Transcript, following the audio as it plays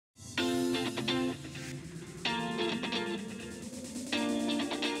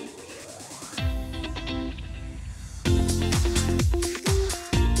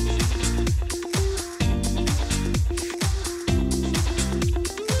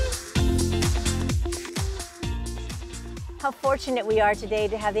how fortunate we are today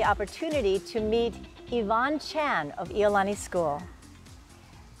to have the opportunity to meet Yvonne Chan of ʻIolani School.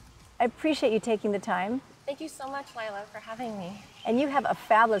 I appreciate you taking the time. Thank you so much, Lila, for having me. And you have a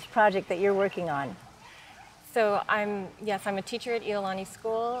fabulous project that you're working on. So I'm a teacher at ʻIolani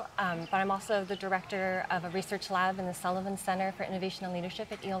School, but I'm also the director of a research lab in the Sullivan Center for Innovation and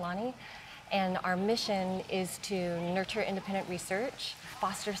Leadership at ʻIolani. And our mission is to nurture independent research,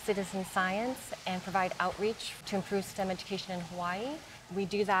 foster citizen science, and provide outreach to improve STEM education in Hawaii. We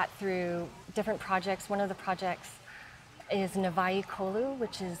do that through different projects. One of the projects is Nava'i Kolu,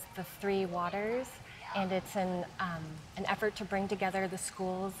 which is the three waters. And it's an effort to bring together the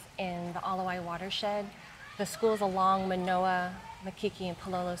schools in the Alawai watershed, the schools along Manoa, Waikīkī, and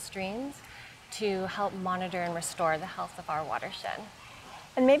Pololo streams to help monitor and restore the health of our watershed.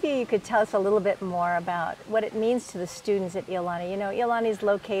 And maybe you could tell us a little bit more about what it means to the students at ʻIolani. You know, ʻIolani is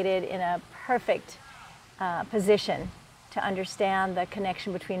located in a perfect position to understand the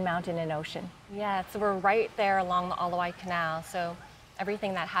connection between mountain and ocean. Yeah, so we're right there along the Alawai Canal. So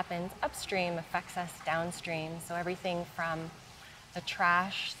everything that happens upstream affects us downstream. So everything from the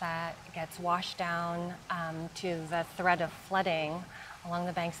trash that gets washed down to the threat of flooding along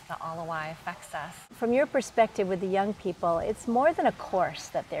the banks of the Alawai affects us. From your perspective with the young people, it's more than a course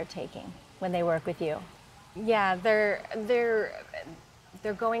that they're taking when they work with you. Yeah, they're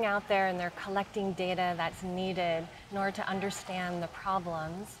going out there and they're collecting data that's needed in order to understand the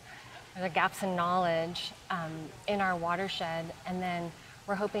problems, or the gaps in knowledge in our watershed, and then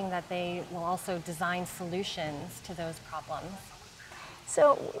we're hoping that they will also design solutions to those problems.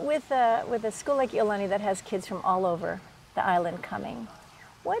 So with a school like ʻIolani that has kids from all over the island coming,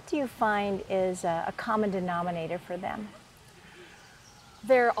 what do you find is a common denominator for them?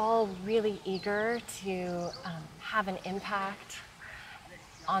 They're all really eager to have an impact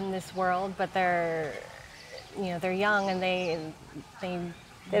on this world, but they're young and they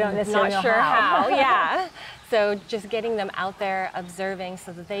don't necessarily not know sure how. Yeah. So just getting them out there observing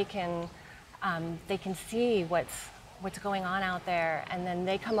so that they can see what's going on out there, and then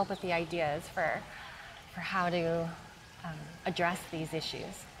they come up with the ideas for how to address these issues.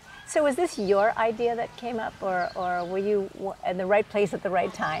 So was this your idea that came up, or were you in the right place at the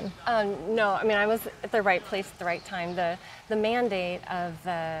right time? No, I mean, I was at the right place at the right time. The mandate of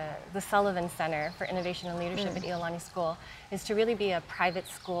the Sullivan Center for Innovation and Leadership at ʻIolani School is to really be a private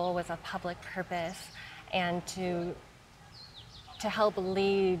school with a public purpose, and to help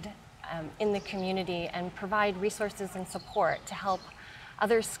lead in the community and provide resources and support to help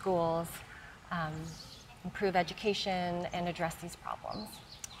other schools improve education and address these problems.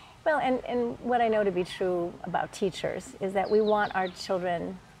 Well, and what I know to be true about teachers is that we want our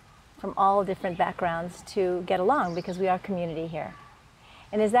children from all different backgrounds to get along, because we are community here.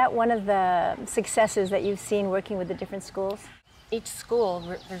 And is that one of the successes that you've seen working with the different schools? Each school,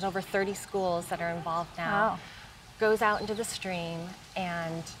 there's over 30 schools that are involved now, Wow. goes out into the stream,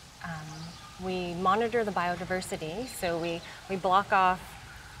 and we monitor the biodiversity. So we block off,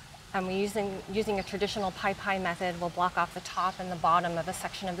 using a traditional pai method, we'll block off the top and the bottom of a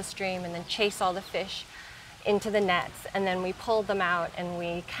section of the stream and then chase all the fish into the nets, and then we pull them out and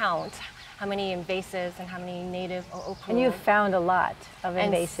we count how many invasives and how many native ō'ōpū. And you've found a lot of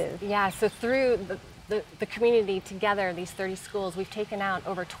invasives. Yeah, so through the community together, these 30 schools, we've taken out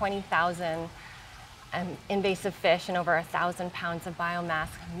over 20,000 invasive fish and over 1,000 pounds of biomass,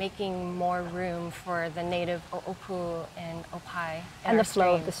 making more room for the native ō'ōpū and ʻōpai. And the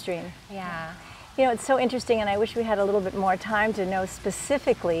flow of the stream. Yeah. You know, it's so interesting, and I wish we had a little bit more time to know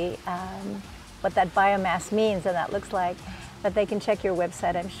specifically what that biomass means and that looks like, but they can check your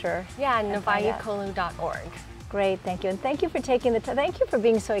website, I'm sure. Yeah, navaikolu.org. Great, thank you. And thank you for taking the time. Thank you for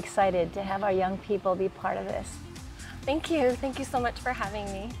being so excited to have our young people be part of this. Thank you. Thank you so much for having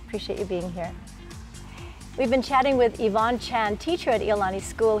me. Appreciate you being here. We've been chatting with Yvonne Chan, teacher at ʻIolani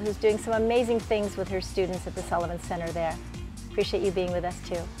School, who's doing some amazing things with her students at the Sullivan Center there. Appreciate you being with us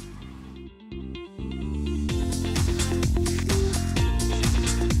too.